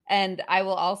And I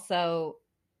will also,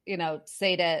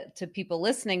 say to people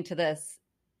listening to this,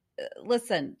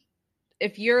 listen,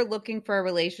 if you're looking for a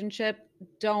relationship,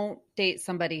 don't date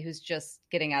somebody who's just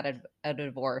getting out of a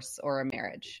divorce or a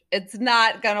marriage. It's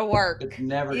not going to work. It's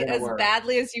never going to as work.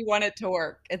 badly as you want it to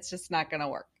work. It's just not going to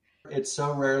work. It's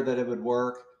so rare that it would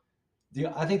work.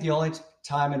 I think the only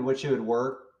time in which it would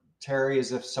work, Tari,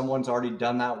 is if someone's already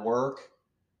done that work,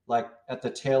 like at the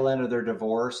tail end of their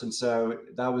divorce. And so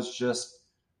that was just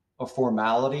a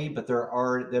formality, but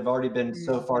they've already been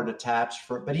so far detached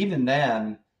but even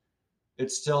then,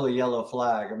 it's still a yellow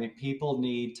flag. I mean, people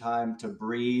need time to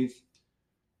breathe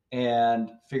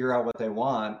and figure out what they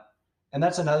want. And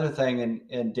that's another thing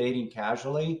in dating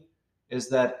casually, is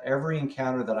that every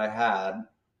encounter that I had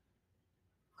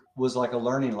was like a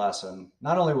learning lesson.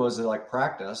 Not only was it like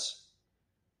practice,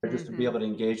 but just to be able to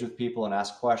engage with people and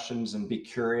ask questions and be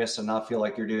curious and not feel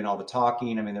like you're doing all the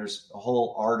talking. I mean, there's a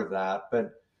whole art of that,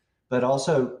 but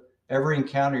also every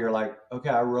encounter you're like, okay,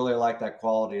 I really like that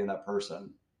quality in that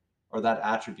person, or that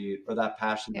attribute, or that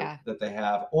passion that they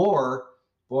have. Or,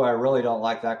 boy, I really don't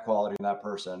like that quality in that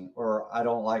person, or I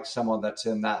don't like someone that's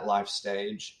in that life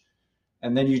stage.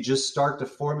 And then you just start to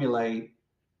formulate,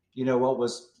 what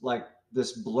was like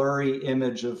this blurry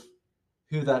image of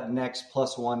who that next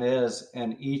plus one is.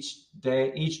 And each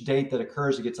date that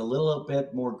occurs, it gets a little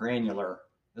bit more granular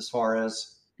as far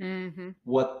as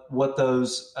what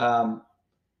those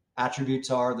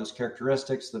attributes are, those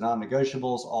characteristics, the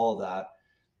non-negotiables, all of that.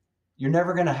 You're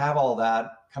never going to have all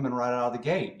that coming right out of the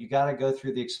gate. You got to go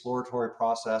through the exploratory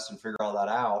process and figure all that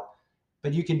out.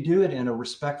 But you can do it in a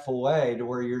respectful way to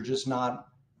where you're just not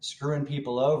screwing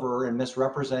people over and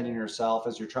misrepresenting yourself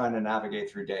as you're trying to navigate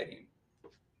through dating.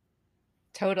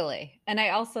 Totally. And I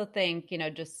also think,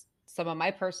 just some of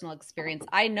my personal experience,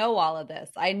 I know all of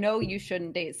this. I know you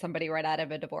shouldn't date somebody right out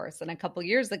of a divorce. And a couple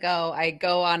years ago, I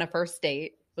go on a first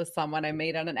date with someone I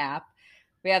made on an app.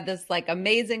 We have this like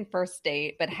amazing first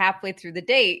date, but halfway through the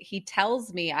date, he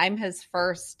tells me I'm his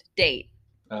first date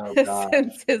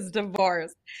since his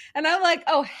divorce. And I'm like,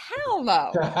 oh, hell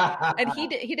no. And he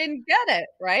didn't get it,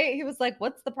 right? He was like,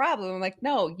 what's the problem? I'm like,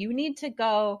 no, you need to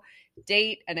go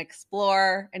date and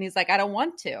explore. And he's like, I don't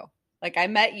want to. Like, I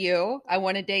met you. I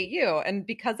want to date you. And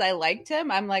because I liked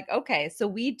him, I'm like, okay. So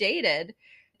we dated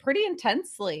pretty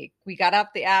intensely. We got off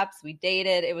the apps, we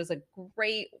dated. It was a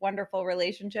great, wonderful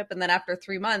relationship. And then after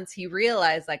 3 months, he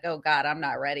realized like, oh God, I'm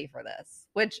not ready for this,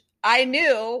 which I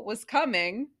knew was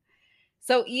coming.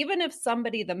 So even if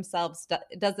somebody themselves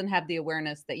doesn't have the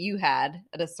awareness that you had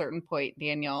at a certain point,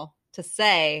 Daniel, to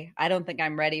say, I don't think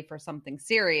I'm ready for something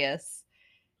serious,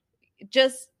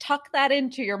 just tuck that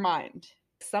into your mind.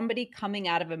 Somebody coming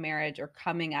out of a marriage or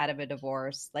coming out of a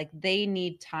divorce, like they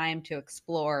need time to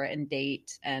explore and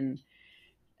date. And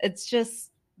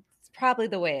it's probably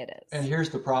the way it is. And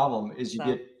here's the problem is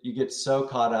you get so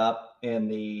caught up in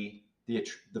the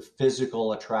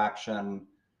physical attraction,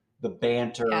 the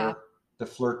banter, the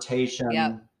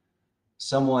flirtation,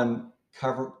 someone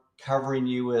covering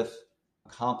you with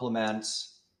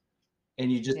compliments,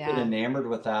 and you just get enamored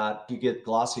with that. You get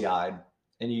glossy-eyed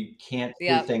and you can't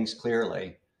see things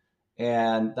clearly.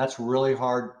 And that's really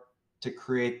hard to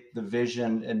create the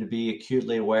vision and to be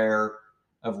acutely aware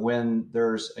of when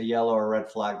there's a yellow or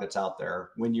red flag that's out there,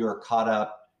 when you are caught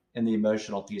up in the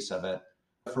emotional piece of it.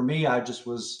 For me, I just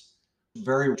was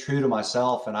very true to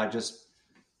myself, and I just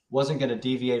wasn't going to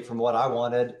deviate from what I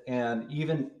wanted. And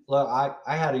even look,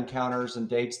 I had encounters and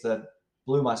dates that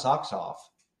blew my socks off,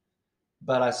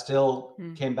 but I still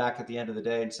came back at the end of the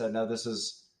day and said, no, this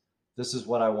is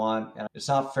what I want. And it's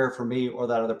not fair for me or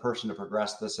that other person to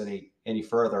progress this any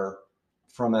further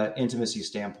from an intimacy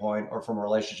standpoint or from a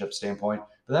relationship standpoint.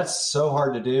 But that's so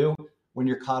hard to do when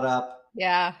you're caught up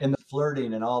in the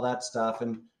flirting and all that stuff.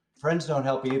 And friends don't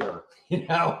help either, They're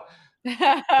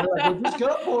like, well, just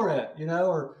go for it,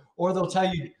 or they'll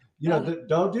tell you,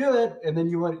 don't do it. And then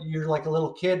you're like a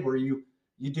little kid where you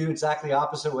do exactly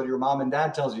opposite what your mom and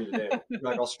dad tells you to do. You're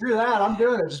like, well, screw that. I'm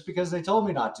doing it just because they told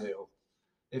me not to.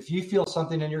 If you feel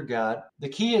something in your gut, the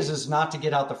key is not to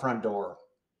get out the front door.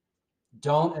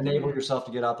 Don't enable yourself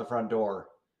to get out the front door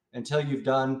until you've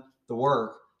done the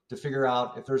work to figure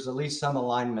out if there's at least some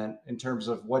alignment in terms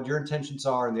of what your intentions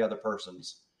are and the other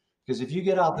person's. Because if you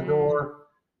get out the door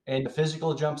and the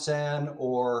physical jumps in,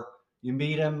 or you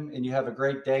meet him and you have a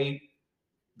great date,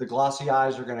 the glossy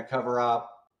eyes are going to cover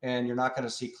up and you're not going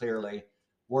to see clearly.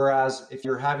 Whereas if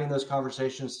you're having those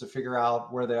conversations to figure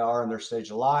out where they are in their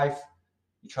stage of life,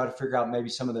 you try to figure out maybe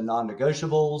some of the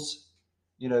non-negotiables,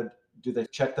 do they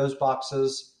check those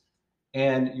boxes?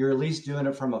 And you're at least doing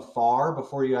it from afar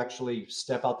before you actually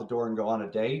step out the door and go on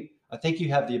a date. I think you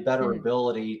have the better Mhm.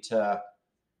 ability to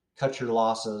cut your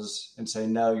losses and say,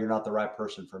 no, you're not the right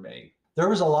person for me. There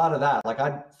was a lot of that. Like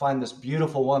I'd find this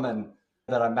beautiful woman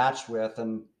that I matched with,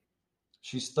 and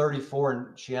she's 34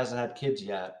 and she hasn't had kids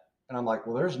yet. And I'm like,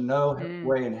 well, there's no Mm.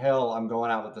 way in hell I'm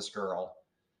going out with this girl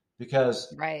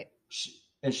because Right.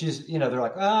 and she's, they're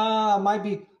like, I might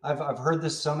be, I've heard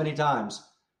this so many times.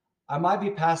 I might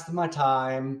be past my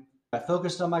time. I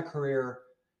focused on my career.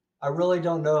 I really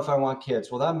don't know if I want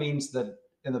kids. Well, that means that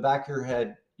in the back of your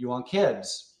head, you want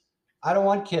kids. I don't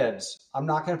want kids. I'm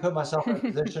not going to put myself in a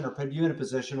position or put you in a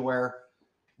position where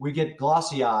we get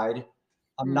glossy eyed.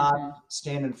 I'm not Mm-hmm.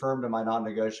 standing firm to my non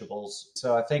negotiables.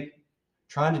 So I think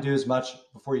trying to do as much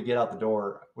before you get out the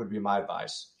door would be my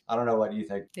advice. I don't know what you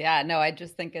think. Yeah, no, I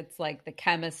just think it's like the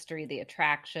chemistry, the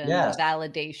attraction, the Yes.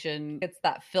 validation. It's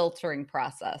that filtering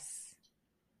process.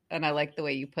 And I like the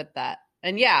way you put that.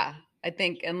 And yeah, I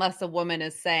think unless a woman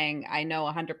is saying, I know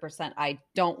 100% I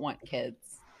don't want kids,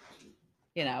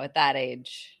 at that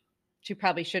age, she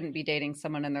probably shouldn't be dating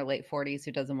someone in their late 40s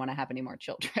who doesn't want to have any more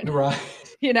children, Right.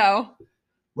 you know?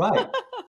 Right.